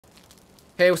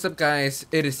Hey, what's up guys?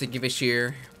 It is Stinkyfish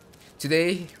here.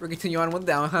 Today, we're continuing on with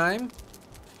Valheim.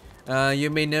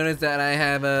 You may notice that I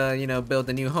have, built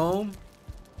a new home.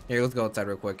 Here, let's go outside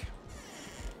real quick.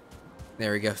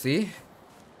 There we go, see?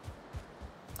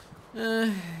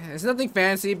 It's nothing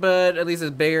fancy, but at least it's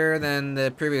bigger than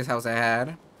the previous house I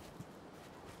had.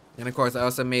 And of course, I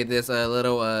also made this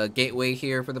little gateway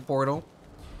here for the portal.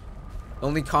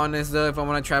 Only con is though, if I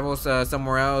want to travel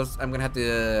somewhere else, I'm gonna have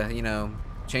to,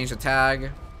 change the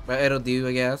tag. But it'll do,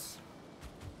 I guess.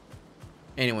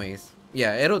 Anyways,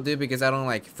 yeah, it'll do because I don't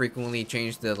like frequently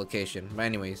change the location. But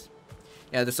anyways,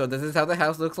 yeah, so this is how the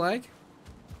house looks like.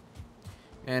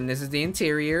 And this is the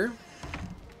interior.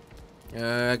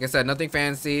 Like I said, nothing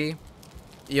fancy.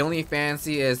 The only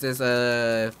fancy is this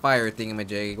fire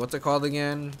thingamajig. What's it called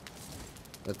again?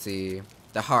 Let's see.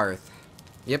 The hearth.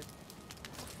 Yep.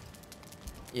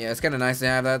 Yeah, it's kind of nice to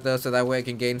have that though, so that way I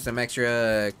can gain some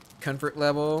extra comfort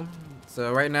level.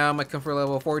 So right now I'm at comfort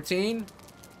level 14,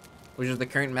 which is the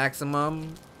current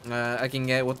maximum I can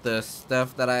get with the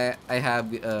stuff that I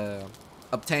have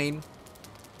obtained.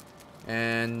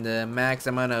 And the max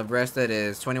amount of rested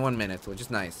is 21 minutes, which is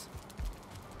nice.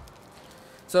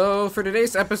 So for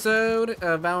today's episode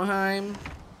of Valheim,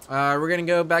 we're gonna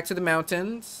go back to the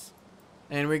mountains,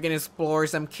 and we're gonna explore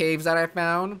some caves that I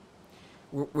found.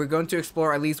 We're going to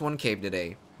explore at least one cave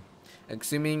today,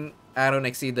 assuming I don't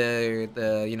exceed the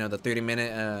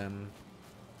 30-minute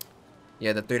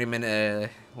the 30-minute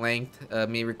length of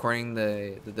me recording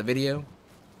the video.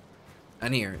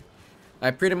 And here,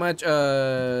 I pretty much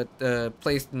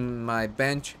placed my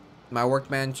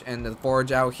workbench, and the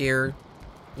forge out here,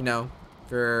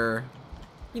 for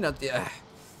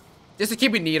just to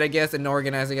keep it neat, I guess, and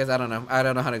organized. I guess I don't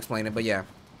know how to explain it, but yeah.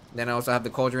 Then I also have the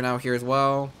cauldron out here as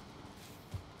well.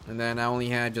 And then I only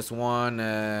had just one,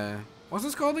 what's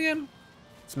this called again?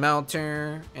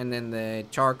 Smelter, and then the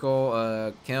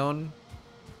charcoal, kiln.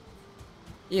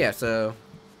 Yeah, so,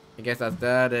 I guess that's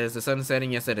that. Is the sun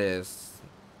setting? Yes, it is.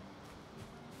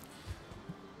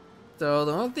 So,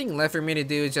 the only thing left for me to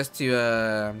do is just to,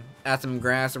 add some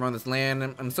grass around this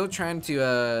land. I'm still trying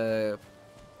to,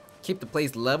 keep the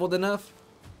place leveled enough.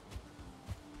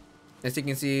 As you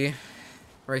can see,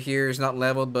 right here is not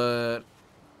leveled, but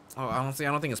I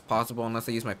don't think it's possible unless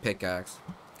I use my pickaxe.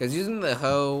 Because using the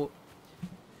hoe,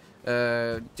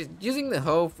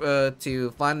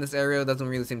 to find this area doesn't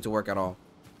really seem to work at all.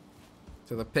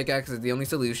 So the pickaxe is the only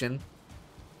solution.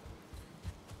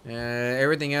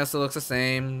 Everything else looks the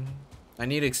same. I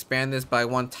need to expand this by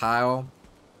 1 tile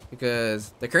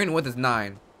because the current width is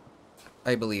 9,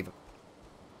 I believe.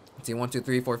 Let's see, 1, 2,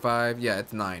 3, 4, 5. Yeah,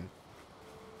 it's 9.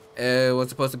 It was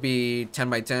supposed to be 10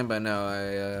 by 10, but no,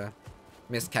 I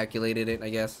miscalculated it, I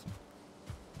guess.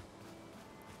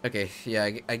 Okay, yeah,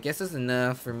 I guess it's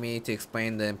enough for me to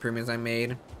explain the improvements I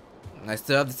made. I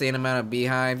still have the same amount of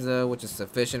beehives though, which is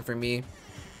sufficient for me.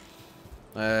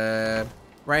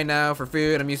 Right now for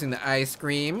food, I'm using the ice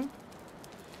cream,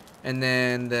 and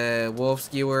then the wolf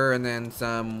skewer, and then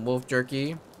some wolf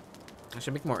jerky. I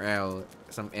should make more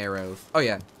some arrows. Oh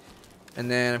yeah,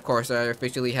 and then of course I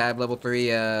officially have level 3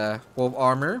 wolf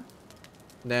armor.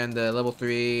 Then the level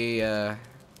 3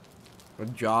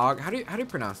 jog. How do you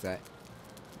pronounce that?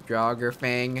 Jogger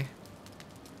fang.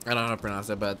 I don't know how to pronounce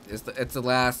it, but it's the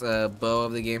last bow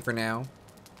of the game for now.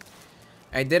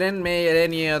 I didn't make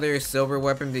any other silver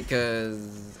weapon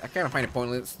because I kind of find it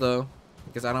pointless though.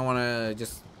 Because I don't want to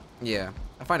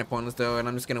I find it pointless though, and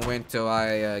I'm just gonna wait until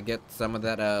I get some of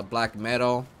that black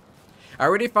metal. I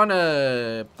already found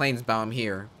a plains biome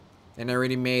here, and I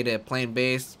already made a plain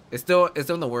base. It's still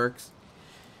in the works.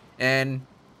 And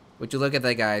would you look at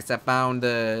that, guys? I found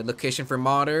the location for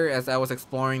modder as I was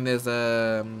exploring this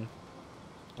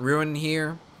ruin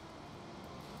here.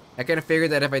 I kind of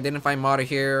figured that if I didn't find modder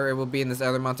here, it would be in this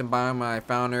other mountain biome I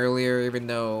found earlier, even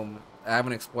though I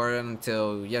haven't explored it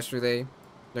until yesterday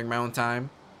during my own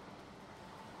time.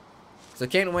 So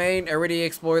can't wait. I already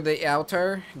explored the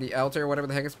altar, whatever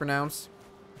the heck it's pronounced.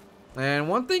 And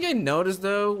one thing I noticed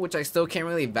though, which I still can't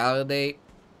really validate,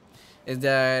 is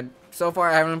that so far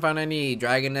I haven't found any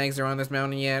dragon eggs around this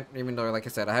mountain yet, even though, like I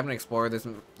said, I haven't explored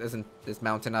this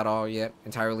mountain at all yet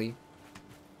entirely.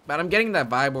 But I'm getting that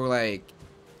vibe where, like,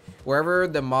 wherever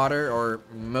the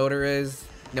motor is,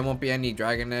 there won't be any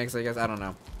dragon eggs, I guess. I don't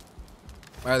know.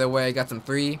 Either way, I got some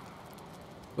 3,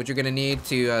 which you're gonna need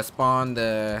to spawn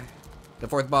the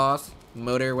 4th boss,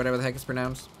 motor, whatever the heck it's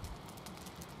pronounced.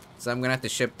 So I'm gonna have to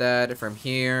ship that from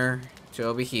here to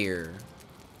over here,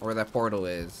 where that portal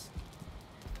is.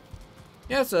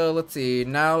 Yeah, so let's see.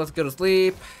 Now let's go to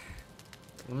sleep.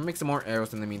 I'm gonna make some more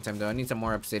arrows in the meantime, though. I need some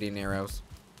more obsidian arrows.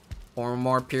 or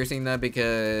more piercing though,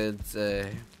 because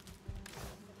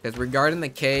regarding the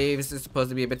caves, it's supposed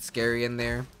to be a bit scary in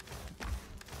there.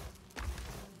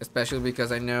 Especially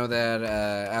because I know that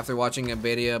after watching a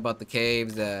video about the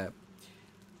caves, that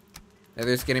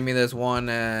there's gonna be this one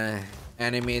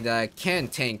enemy that can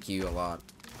tank you a lot,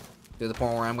 to the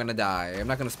point where I'm gonna die. I'm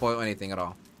not gonna spoil anything at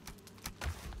all.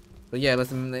 But yeah,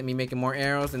 let me make more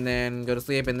arrows and then go to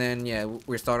sleep, and then yeah,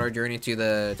 we start our journey to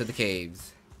the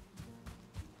caves.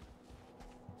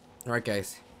 All right,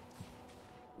 guys,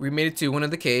 we made it to one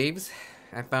of the caves.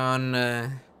 I found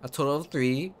a total of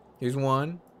 3. Here's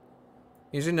one.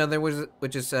 Here's another,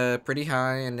 which is pretty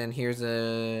high, and then here's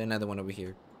another one over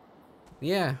here.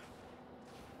 Yeah,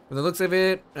 from the looks of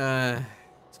it,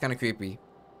 it's kind of creepy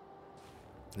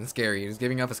and scary. It's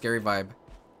giving off a scary vibe.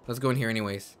 Let's go in here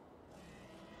anyways.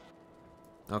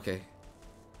 Okay.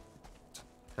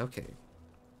 Okay.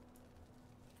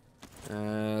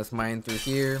 Let's mine through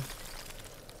here.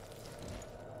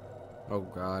 Oh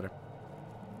God.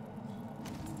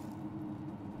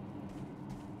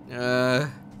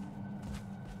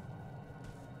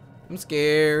 I'm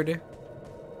scared.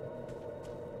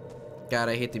 God,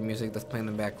 I hate the music that's playing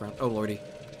in the background. Oh lordy.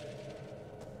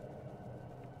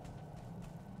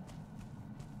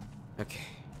 Okay.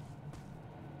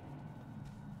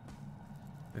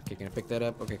 Okay, can I pick that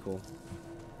up? Okay, cool.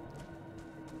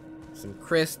 Some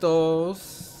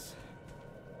crystals.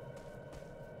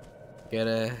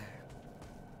 Gotta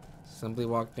simply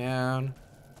walk down.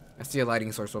 I see a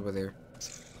lighting source over there.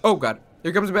 Oh God,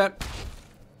 here comes a bat.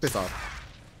 Piss off.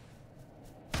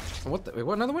 What the? Wait,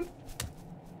 what? Another one?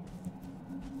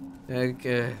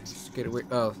 Okay, just get away.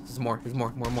 Oh, there's more. There's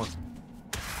more. More.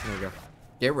 There we go.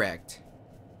 Get wrecked.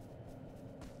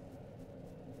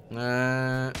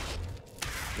 That's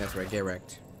right. Get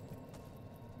wrecked.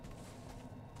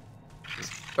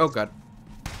 Oh God.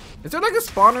 Is there like a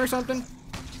spawner or something?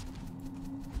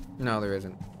 No, there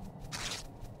isn't.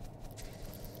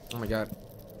 Oh my God.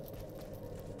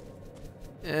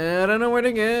 I don't know where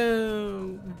to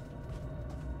go.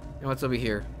 And what's over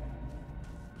here?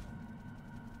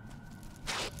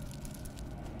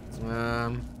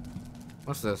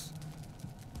 What's this?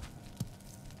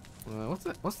 What's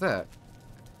that? What's that?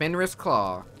 Fenris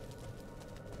Claw.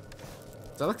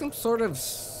 Is that like some sort of...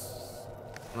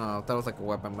 Oh, that was like a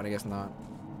weapon, but I guess not.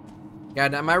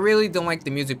 God, I really don't like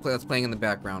the music that's playing in the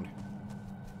background.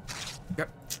 Get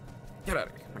out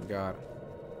of here. Oh my God.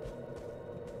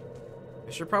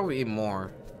 I should probably eat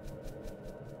more.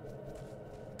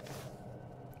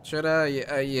 Should I?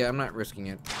 Yeah, I'm not risking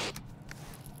it.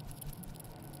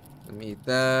 Let me eat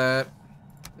that.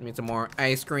 Let me eat some more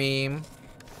ice cream.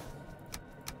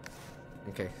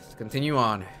 Okay, let's continue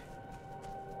on.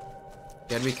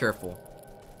 Gotta be careful.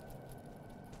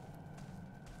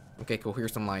 Okay, cool.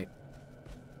 Here's some light.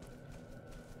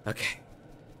 Okay.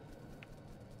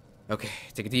 Okay,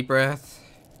 take a deep breath.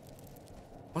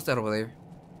 What's that over there?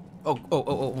 Oh,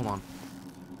 hold on.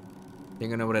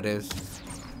 Think I know what it is.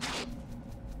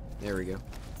 There we go.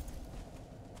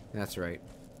 That's right.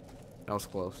 That was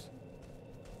close.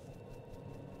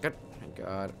 Good. Thank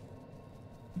God.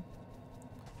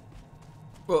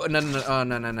 Oh, no. Oh,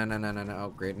 no.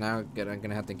 Oh, great. Now I'm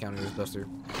gonna have to encounter this buster.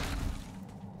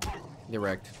 Get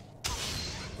wrecked.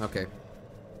 Okay.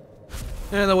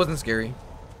 Yeah, that wasn't scary.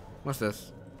 What's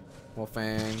this?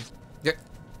 Wolfang. Get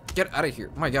out of here.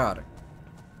 Oh my God.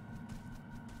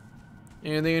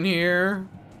 Anything in here?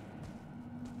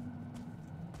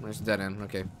 There's a dead end.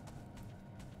 Okay.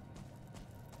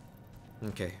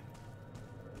 Okay.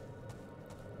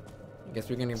 I guess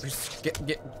we're gonna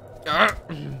get.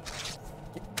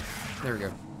 There we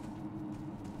go.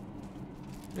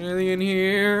 Anything in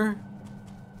here?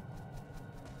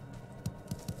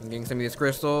 I'm getting some of these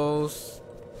crystals.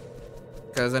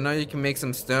 Because I know you can make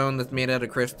some stone that's made out of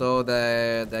crystal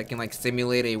that can like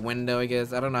simulate a window, I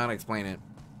guess. I don't know how to explain it.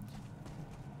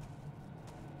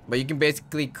 But you can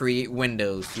basically create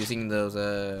windows using those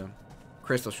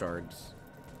crystal shards.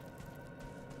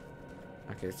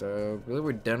 Okay, so really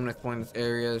we're done with exploring this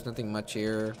area. There's nothing much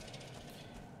here.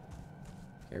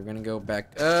 Okay, we're gonna go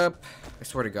back up. I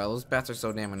swear to God, those bats are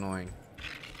so damn annoying.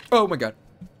 Oh my God.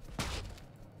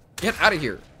 Get out of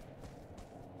here.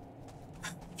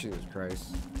 Jesus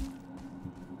Christ.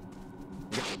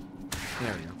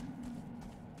 There we go.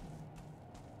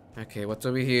 Okay, what's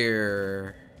over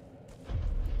here?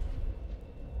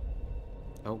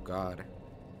 Oh God.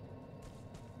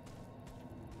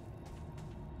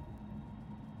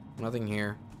 Nothing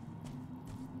here.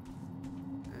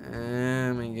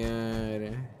 Oh my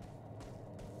God.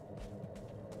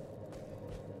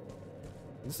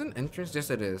 Is this an entrance? Yes,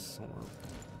 it is. Hold on.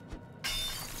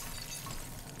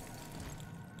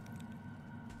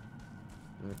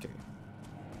 Okay.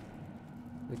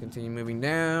 We continue moving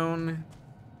down.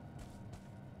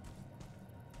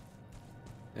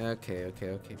 Okay, okay,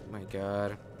 okay. Oh my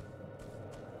god.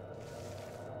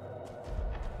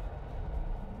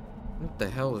 What the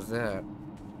hell is that?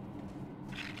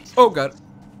 Oh god.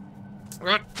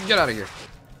 Get out of here.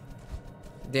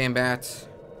 Damn bats.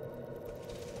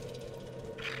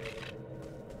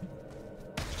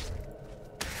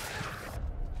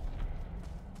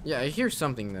 Yeah, I hear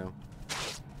something though.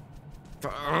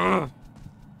 Let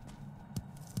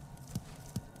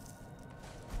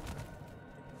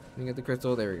me get the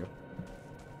crystal. There we go.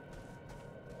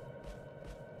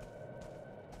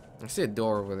 I see a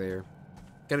door over there.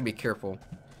 Gotta be careful.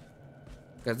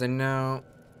 Because I know...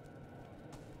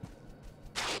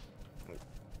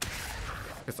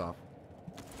 Piss off.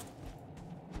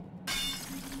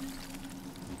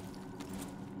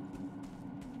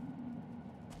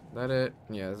 Is that it?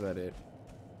 Yeah, is that it?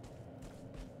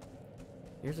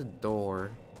 Here's a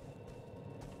door.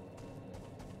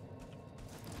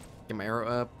 Get my arrow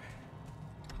up.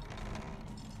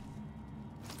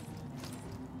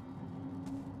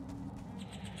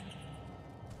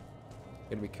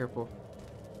 Gotta be careful.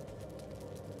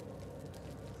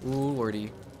 Ooh,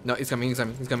 lordy. No, he's coming, he's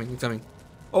coming, he's coming, he's coming.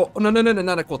 Oh, no, no, no, no,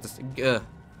 not a cultist.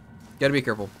 Gotta be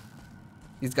careful.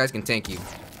 These guys can tank you.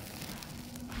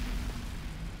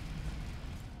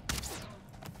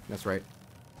 That's right.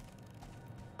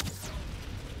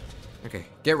 Okay,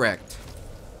 get wrecked.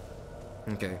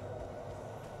 Okay.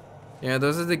 Yeah,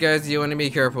 those are the guys you want to be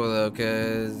careful though,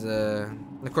 because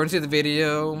according to the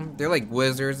video, they're like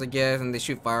wizards, I guess, and they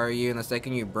shoot fire at you, and the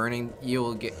second you're burning, you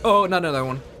will get... Oh, not another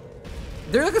one.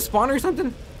 They're like a spawner or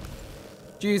something?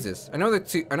 Jesus. I know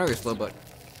they're slow, but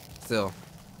still.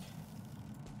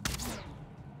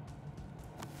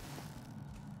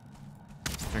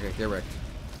 Okay, get wrecked.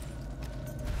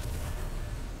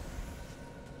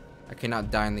 I cannot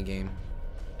die in the game.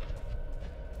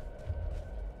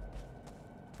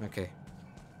 Okay.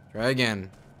 Try again.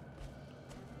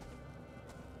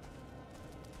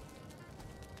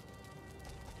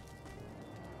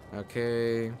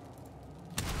 Okay.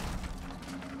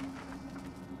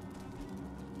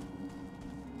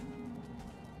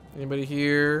 Anybody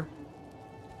here?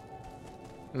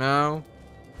 No?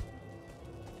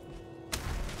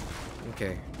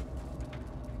 Okay.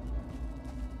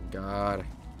 God.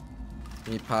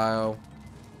 Meat pile.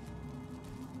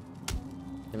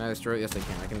 Can I destroy it? Yes, I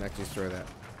can. I can actually destroy that.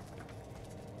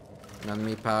 Another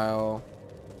meat pile.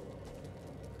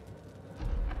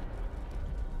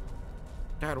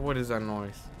 God, what is that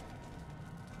noise?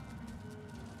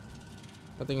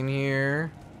 Nothing in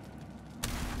here.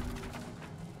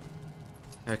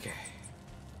 Okay.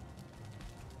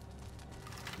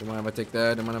 Don't mind if I take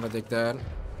that. Don't mind if I take that.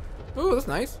 Oh, that's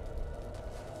nice.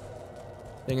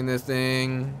 Taking this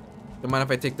thing. Don't mind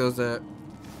if I take those, out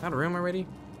of room already?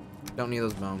 Don't need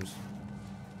those bones.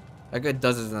 I got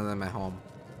dozens of them at home.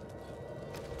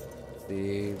 Let's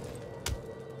see.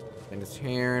 Taking this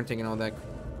here. I'm taking all that.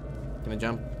 Can I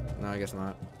jump? No, I guess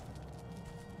not.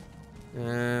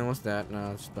 And what's that?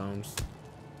 No, it's bones.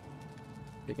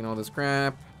 Taking all this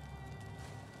crap.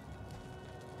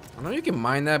 I know you can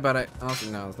mine that, but I don't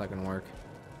think, no, it's not gonna work.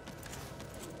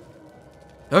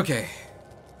 Okay.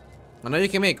 I know you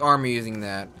can make armor using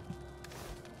that.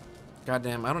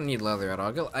 Goddamn, I don't need leather at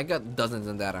all. I got dozens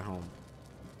of that at home.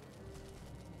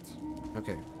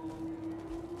 Okay.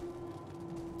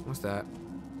 What's that?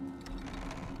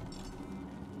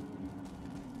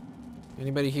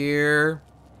 Anybody here?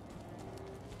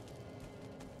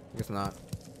 I guess not.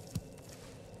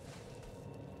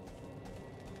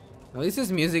 At least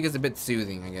this music is a bit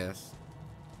soothing, I guess.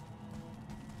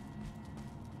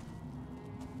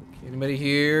 Okay, anybody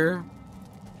here?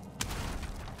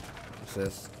 What's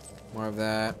this? More of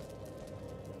that.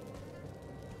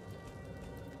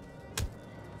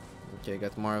 Okay,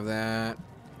 got more of that.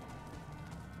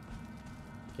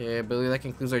 Okay, I believe that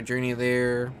concludes our journey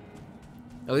there.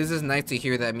 At least it's nice to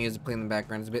hear that music playing in the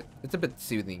background. It's a bit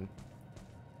soothing.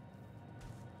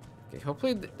 Okay,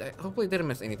 hopefully I didn't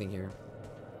miss anything here.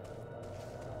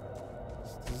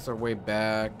 This is our way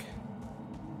back.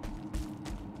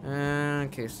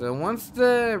 Okay, so once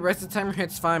the rest of the timer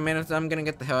hits 5 minutes, I'm gonna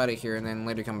get the hell out of here and then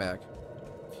later come back.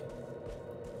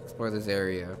 Explore this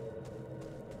area.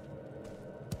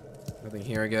 Nothing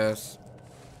here, I guess.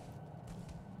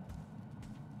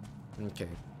 Okay.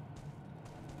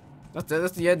 That's it.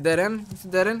 That's the dead end. That's the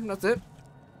dead end. That's it.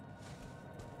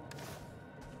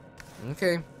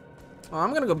 Okay. Well,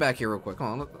 I'm gonna go back here real quick.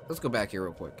 Hold on. Let's go back here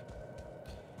real quick.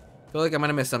 Feel like I might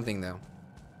have missed something though.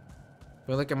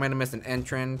 Feel like I might have missed an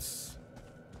entrance.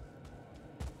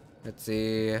 Let's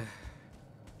see.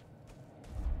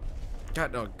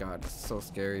 God, oh god, it's so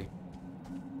scary.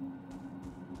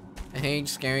 I hate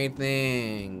scary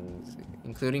things,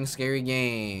 including scary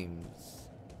games.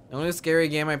 The only scary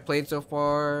game I played so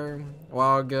far, a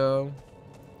while ago,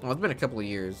 well, it's been a couple of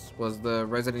years, was the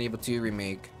Resident Evil 2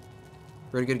 remake.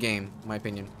 Pretty good game, in my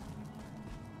opinion.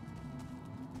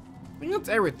 I think that's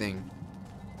everything.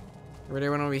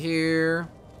 Everyone over here.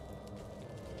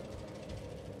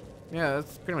 Yeah,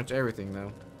 that's pretty much everything,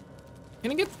 though.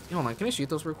 Can I get... Hold on, can I shoot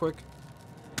those real quick?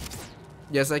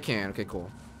 Yes, I can. Okay,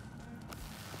 cool.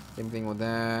 Same thing with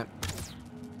that.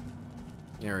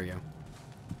 There we go.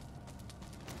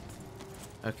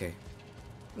 Okay.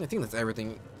 I think that's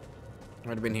everything.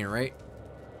 Might have been here, right?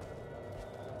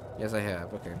 Yes, I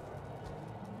have. Okay.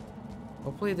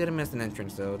 Hopefully I didn't miss an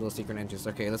entrance, though. A little secret entrance.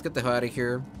 Okay, let's get the hell out of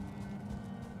here.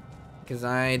 Because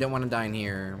I don't want to die in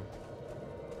here.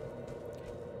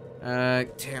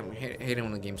 Damn. I hate it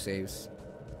when the game saves.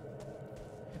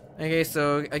 Okay,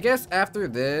 so I guess after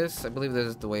this, I believe this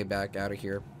is the way back out of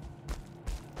here.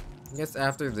 I guess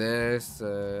after this,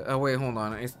 oh wait, hold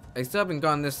on. I still haven't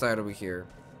gone this side over here.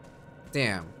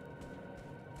 Damn.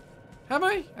 Have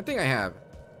I? I think I have.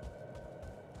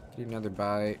 Get another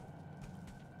bite.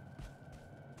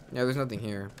 Yeah, there's nothing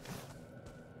here.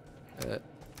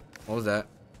 What was that?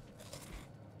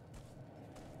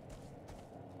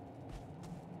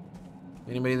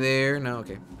 Anybody there? No?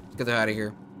 Okay. Let's get the hell out of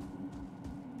here.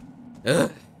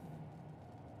 Ugh.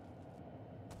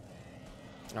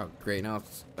 Oh, great. Now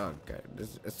it's... Oh, God.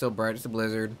 It's so bright. It's a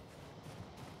blizzard.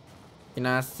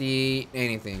 Cannot see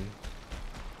anything.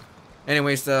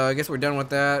 Anyway, so I guess we're done with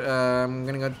that. I'm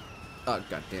gonna go... Oh,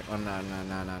 God damn. Oh, no.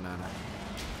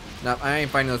 No, I ain't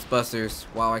finding those busters.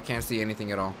 Wow, I can't see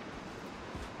anything at all.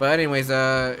 But anyways,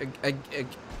 the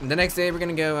next day we're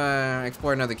gonna go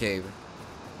explore another cave.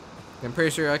 I'm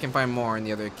pretty sure I can find more in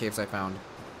the other caves I found.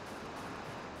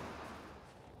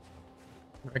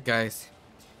 Alright, guys.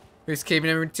 Here's cave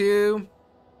number 2.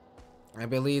 I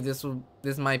believe this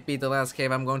might be the last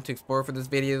cave I'm going to explore for this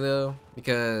video, though,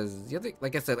 because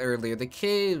like I said earlier, the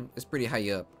cave is pretty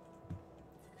high up.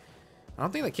 I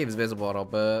don't think the cave is visible at all,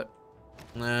 but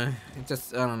it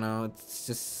just, I don't know. It's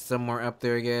just somewhere up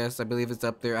there, I guess. I believe it's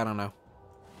up there. I don't know.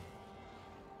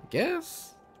 I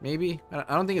guess? Maybe?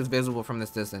 I don't think it's visible from this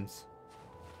distance.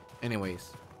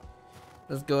 Anyways.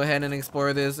 Let's go ahead and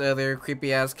explore this other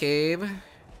creepy-ass cave.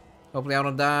 Hopefully I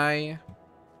don't die.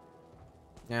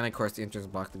 And of course the entrance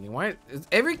is blocked again. Why is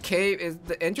every cave, is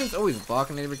the entrance always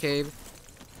blocked in every cave?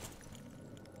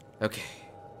 Okay.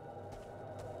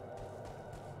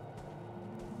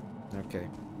 Okay.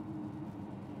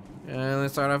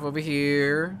 Let's start off over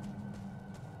here.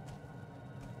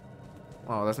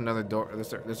 Oh, that's another door.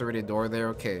 There's already a door there.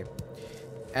 Okay.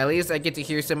 At least I get to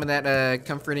hear some of that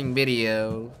comforting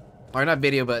video. Or not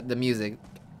video, but the music.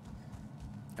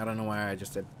 I don't know why I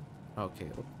just said... Okay.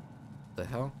 What the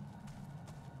hell?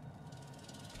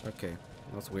 Okay.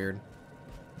 That's weird.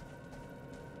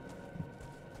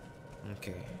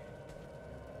 Okay.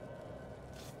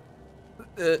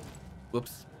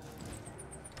 Whoops.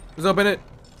 Let's open it.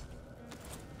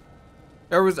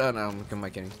 There was... Oh, no. Am I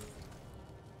kidding?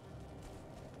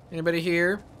 Anybody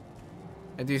here?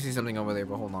 I do see something over there,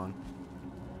 but hold on.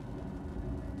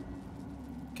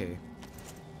 Okay.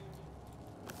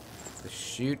 Let's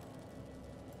shoot.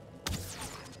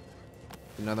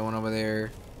 Another one over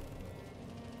there.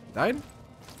 Died?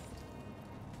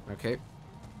 Okay.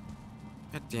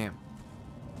 God damn.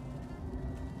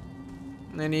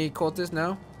 Any cultists?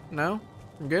 No? No?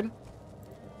 I'm good?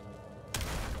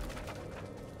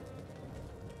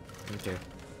 Okay.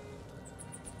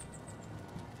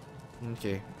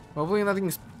 Okay. Hopefully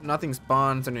nothing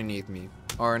spawns underneath me.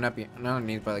 Or not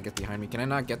underneath, but I guess behind me. Can I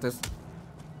not get this?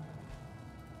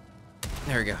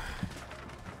 There we go.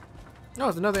 Oh,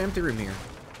 it's another empty room here.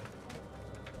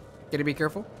 Gotta be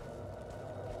careful.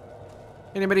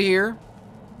 Anybody here?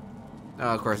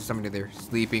 Oh, of course, there's somebody there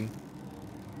sleeping.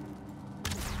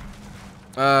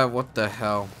 What the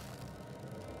hell?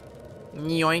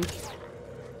 Yoink.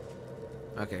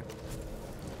 Okay.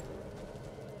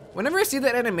 Whenever I see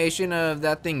that animation of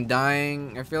that thing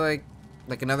dying, I feel like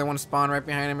another one spawned right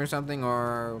behind him or something,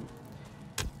 or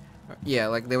yeah,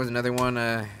 like there was another one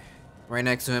right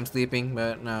next to him sleeping,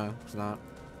 but no, it's not.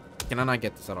 Can I not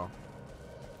get this at all?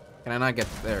 Can I not get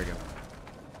this? There we go.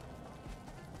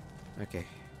 Okay.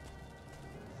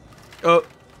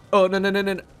 Oh,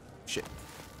 no. Shit.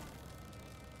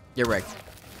 You're right.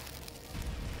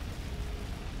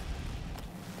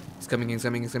 It's coming.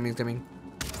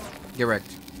 Get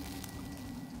wrecked.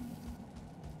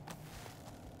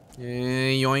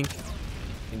 Yoink.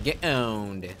 And get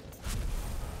owned.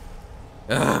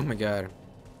 Oh my god.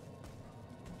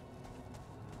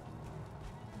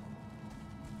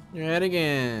 You're at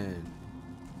again.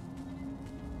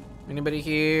 Anybody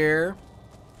here?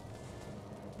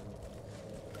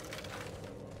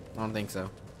 I don't think so.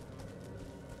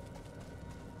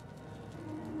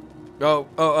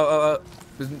 Oh.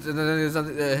 There's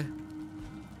something.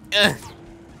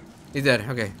 He's dead.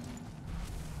 Okay.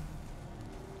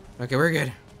 Okay, we're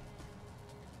good.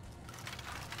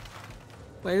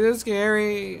 Like, this is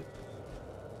scary.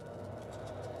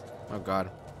 Oh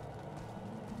god.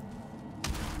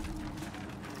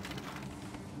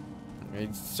 I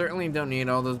certainly don't need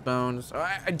all those bones.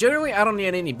 I generally don't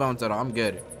need any bones at all. I'm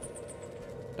good.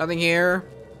 Nothing here.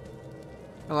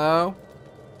 Hello?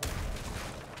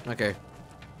 Okay.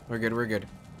 We're good, we're good.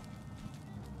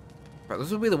 But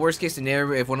this would be the worst case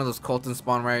scenario if one of those cultists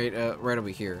spawn right over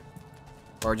here.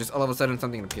 Or just all of a sudden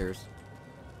something appears.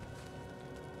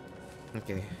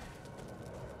 Okay.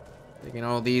 Taking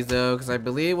all these though, because I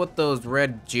believe with those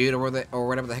red jute or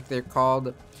whatever the heck they're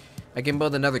called, I can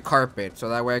build another carpet, so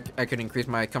that way I can increase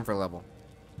my comfort level.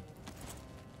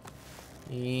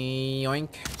 Yoink.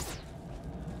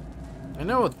 I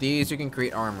know with these you can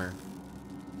create armor.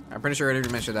 I'm pretty sure I already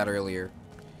mentioned that earlier.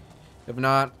 If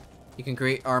not, you can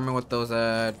create armor with those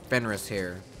Fenris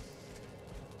here.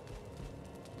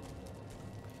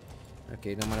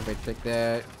 Okay, don't mind if I take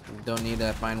that. Don't need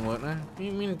that fine wood. I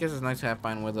mean, I guess it's nice to have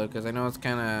fine wood though, because I know it's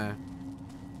kind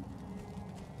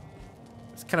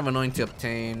of annoying to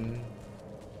obtain.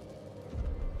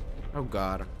 Oh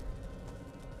god.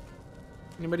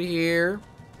 Anybody here?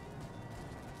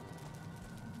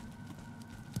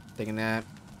 Taking that.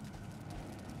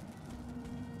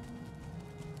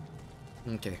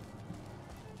 Okay.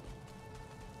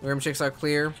 Room checks are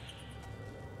clear.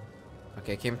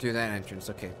 Okay, came through that entrance.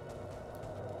 Okay.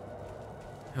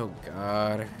 Oh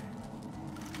god.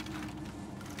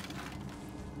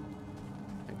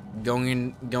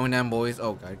 Going down, boys.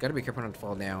 Oh god, gotta be careful not to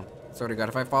fall down. Swear to god,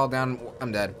 if I fall down,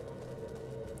 I'm dead.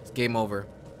 It's game over.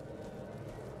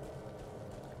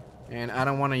 And I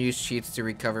don't want to use cheats to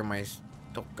recover my...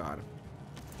 Oh god.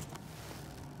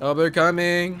 Oh, they're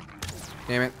coming!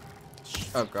 Damn it.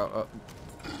 Oh god. Oh.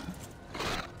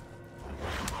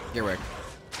 Get wrecked.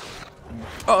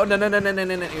 Oh, no.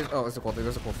 Oh, it's a cultist.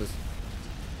 There's a cultist.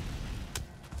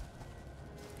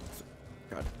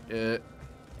 God.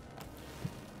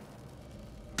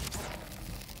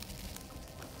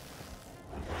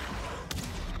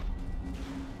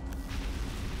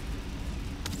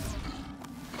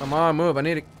 Come on, move. I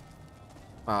need it.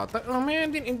 Oh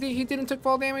man, he didn't take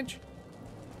fall damage.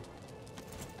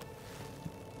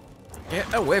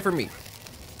 Get away from me.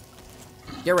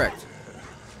 Get wrecked.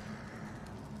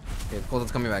 Okay, the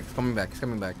cultist's coming back. It's coming back. It's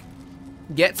coming back.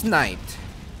 Get sniped.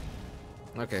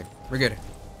 Okay, we're good.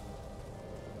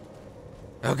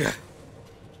 Okay.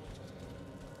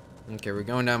 Okay, we're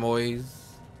going down,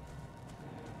 boys.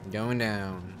 Going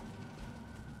down.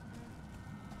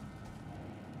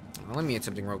 Well, let me eat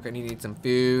something real quick. I need to eat some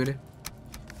food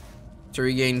to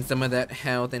regain some of that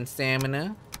health and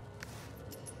stamina.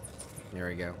 There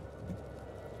we go.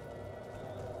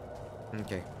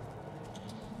 Okay.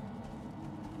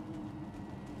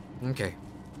 Okay.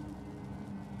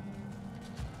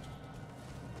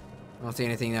 I don't see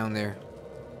anything down there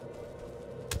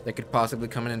that could possibly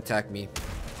come in and attack me.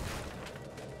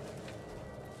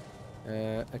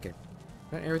 Okay.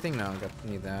 Got everything? No, I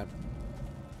need that.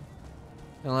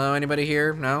 Hello, anybody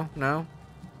here? No? No?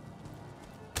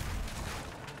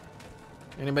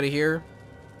 Anybody here?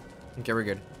 Okay, we're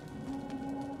good.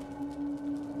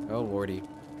 Oh, lordy.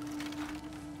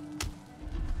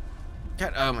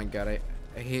 God, oh my god, I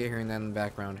hate hearing that in the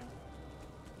background.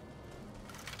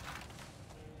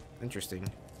 Interesting.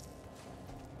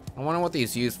 I wonder what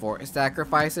these used for.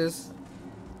 Sacrifices?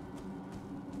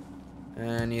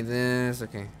 I need this.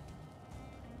 Okay.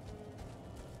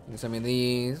 Need some of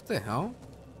these. What the hell?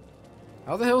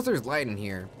 How the hell is there's light in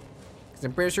here? Because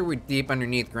I'm pretty sure we're deep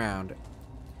underneath ground.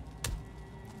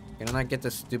 Can I not get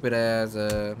this stupid as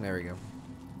there we go.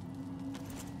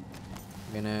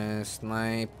 I'm gonna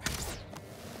snipe.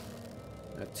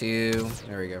 Two.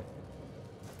 There we go.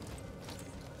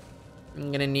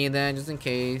 I'm gonna need that just in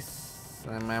case.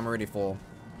 I'm already full.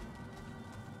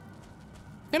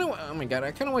 Oh my god!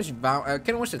 I kind of wish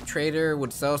the trader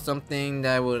would sell something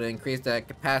that would increase that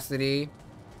capacity.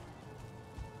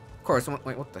 Of course.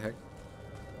 Wait, what the heck?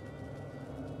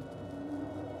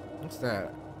 What's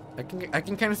that? I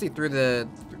can kind of see through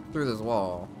this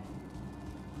wall.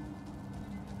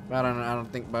 But I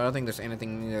don't think there's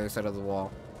anything on the other side of the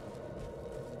wall.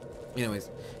 Anyways,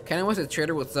 kind of wish the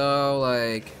trader would sell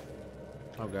like,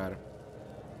 oh god,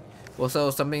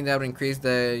 Also, something that would increase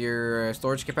your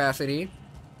storage capacity.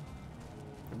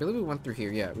 I believe we went through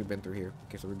here. Yeah, we've been through here.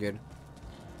 Okay, so we're good.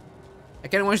 I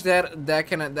kind of wish that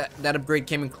upgrade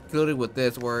came included with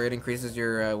this, where it increases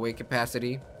your weight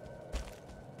capacity.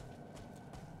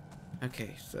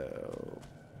 Okay, so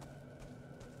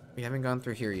we haven't gone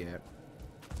through here yet.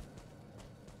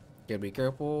 Gotta be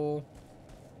careful.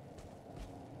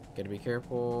 Gotta be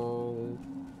careful.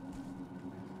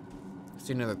 I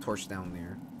see another torch down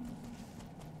there.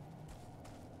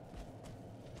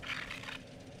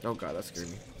 Oh god, that scared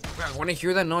me. When I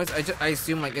hear that noise, I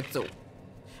assume like it's a.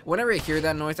 Whenever I hear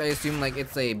that noise, I assume like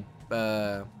it's a, you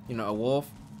know, a wolf.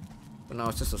 But no,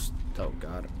 it's just a. Oh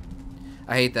god,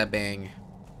 I hate that bang.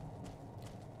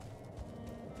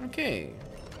 Okay.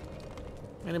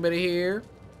 Anybody here?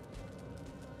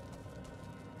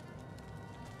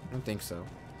 I don't think so.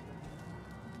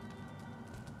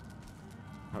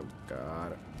 Oh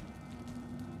god.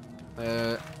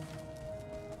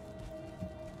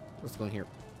 Let's go in here.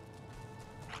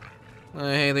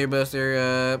 Hey there,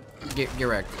 Buster. Get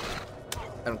wrecked.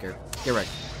 I don't care. Get wrecked.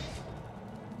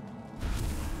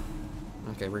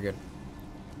 Okay, we're good.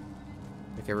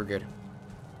 Okay, we're good.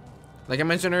 Like I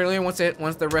mentioned earlier, once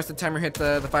the rest of the timer hits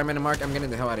the 5-minute mark, I'm getting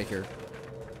the hell out of here.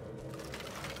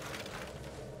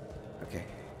 Okay.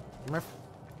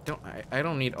 I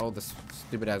don't need all this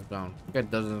stupid ass bone. I got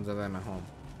dozens of them at home.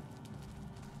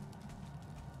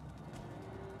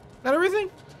 Is that everything?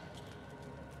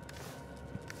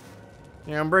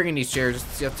 Yeah, I'm bringing these chairs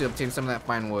just to obtain some of that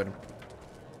fine wood.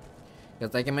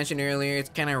 Because like I mentioned earlier, it's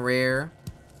kind of rare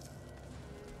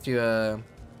to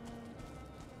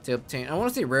obtain. I want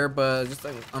to say rare, but just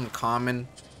like uncommon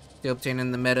to obtain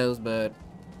in the meadows. But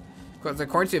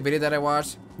according to a video that I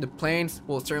watched, the plains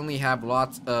will certainly have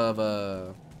lots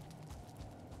of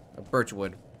birch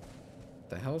wood. What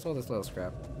the hell is all this little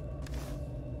scrap?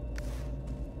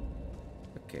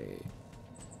 Okay.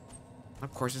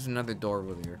 Of course, there's another door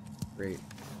over there. Great.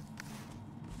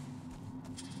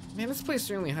 Man, this place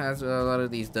certainly has a lot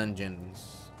of these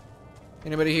dungeons.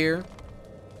 Anybody here?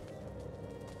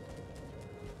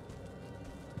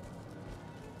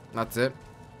 That's it.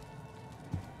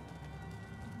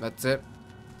 That's it.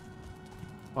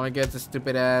 Wanna get the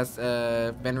stupid ass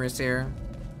Venris here.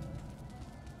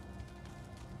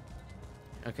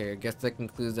 Okay, I guess that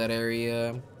concludes that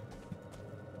area.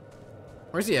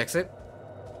 Where's the exit?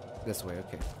 This way,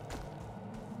 okay.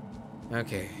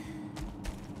 Okay.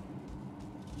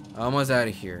 Almost out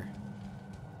of here.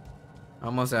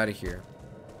 Almost out of here.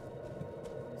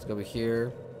 Let's go over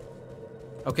here.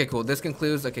 Okay, cool. This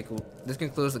concludes. Okay, cool. This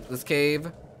concludes this cave.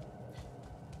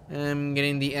 I'm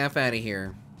getting the F out of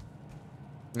here.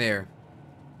 There.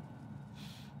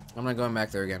 I'm not going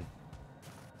back there again.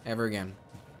 Ever again.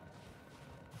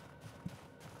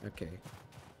 Okay.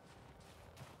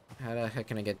 How the heck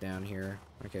can I get down here?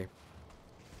 Okay.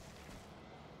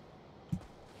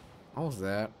 What was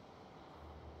that?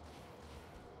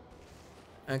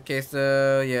 Okay,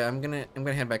 so yeah, I'm gonna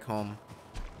head back home.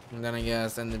 I'm gonna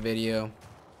guess end the video.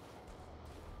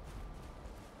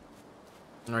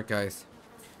 Alright, guys.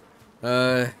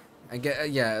 I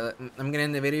get yeah. I'm gonna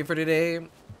end the video for today.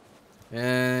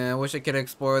 I wish I could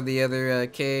explore the other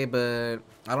cave, but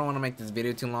I don't want to make this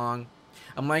video too long.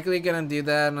 I'm likely gonna do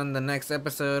that on the next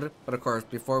episode, but of course,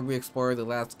 before we explore the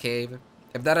last cave,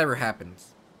 if that ever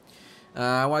happens,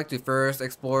 I would like to first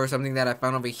explore something that I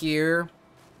found over here.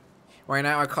 Right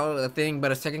now, I call it a thing,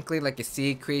 but it's technically like a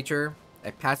sea creature,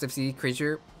 a passive sea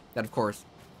creature. That, of course,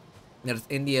 that is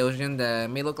in the ocean. That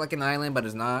may look like an island, but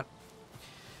it's not.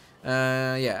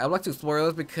 Yeah, I'd like to explore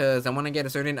those because I want to get a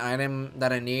certain item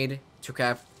that I need to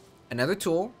craft another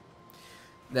tool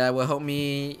that will help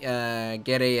me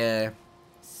get a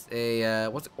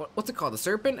what's it called? A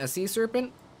serpent, a sea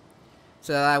serpent.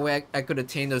 So that way I could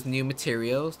attain those new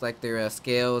materials like their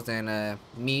scales and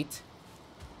meat.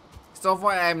 So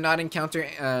far, I have not encountered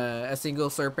a single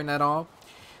serpent at all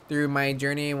through my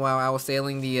journey while I was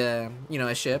sailing the you know,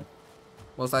 a ship.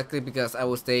 Most likely because I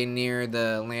will stay near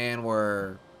the land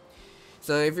where.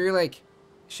 So if you're like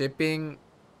shipping,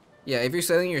 yeah, if you're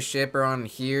sailing your ship around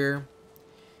here,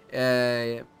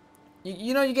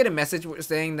 you know, you get a message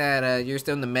saying that you're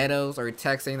still in the meadows, or a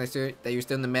text saying that you're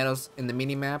still in the meadows in the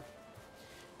mini map.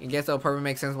 I guess that'll probably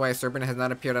make sense why a serpent has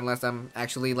not appeared unless I'm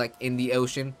actually like in the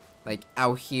ocean, like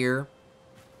out here.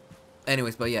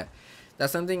 Anyways, but yeah,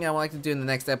 that's something I would like to do in the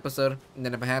next episode. And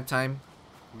then if I have time,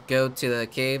 go to the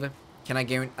cave. I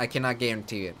cannot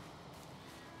guarantee it.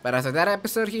 But after that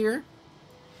episode here,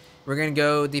 we're gonna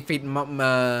go defeat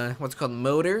what's called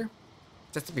Motor.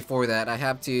 Just before that, I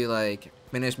have to like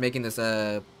finish making this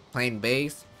plain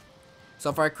base.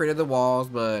 So far I created the walls,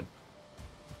 but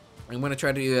I'm gonna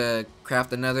try to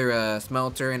craft another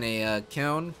smelter and a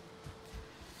kiln.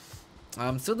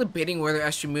 I'm still debating whether I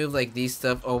should move like these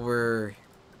stuff over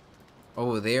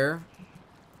there.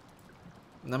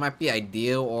 That might be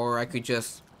ideal, or I could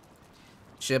just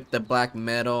ship the black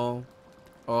metal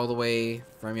all the way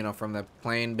from, you know, from the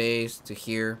plane base to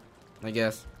here, I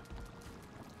guess.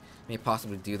 May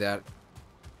possibly do that.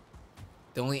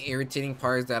 The only irritating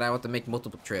part is that I have to make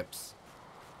multiple trips.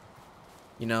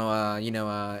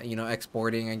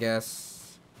 Exporting, I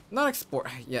guess. Not export,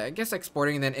 yeah, I guess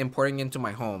exporting and then importing into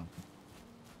my home.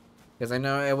 Because I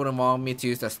know it would involve me to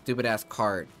use that stupid ass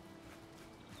card.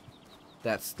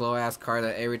 That slow ass card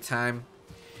that every time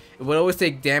it would always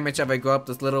take damage if I go up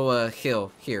this little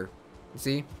hill here. You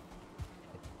see?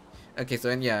 Okay, so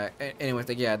and yeah. Anyways,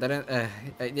 like yeah,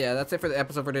 yeah, that's it for the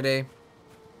episode for today.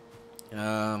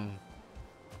 Yeah,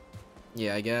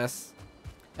 I guess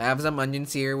I have some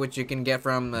onions here, which you can get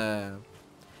from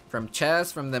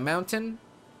chests from the mountain.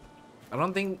 I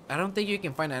don't think you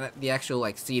can find the actual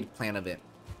like seed plant of it.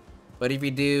 But if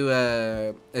you do,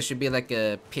 it should be like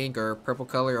a pink or purple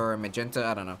color or a magenta.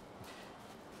 I don't know.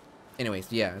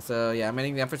 Anyways, yeah. So yeah, I'm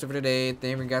ending the episode for today.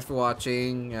 Thank you guys for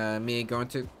watching. Me going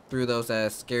through those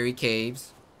scary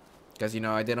caves, because you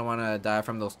know I didn't want to die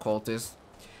from those cultists,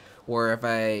 or if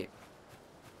I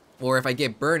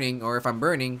get burning, or if I'm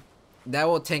burning, that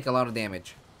will tank a lot of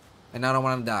damage, and I don't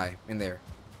want to die in there.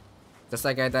 Just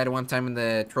like I died one time in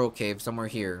the troll cave somewhere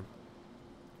here.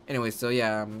 Anyways, so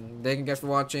yeah, thank you guys for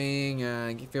watching.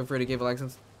 Feel free to give a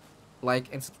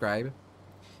like and subscribe.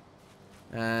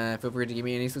 Feel free to give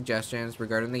me any suggestions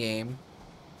regarding the game.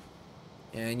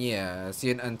 And yeah, see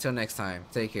you until next time.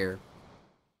 Take care.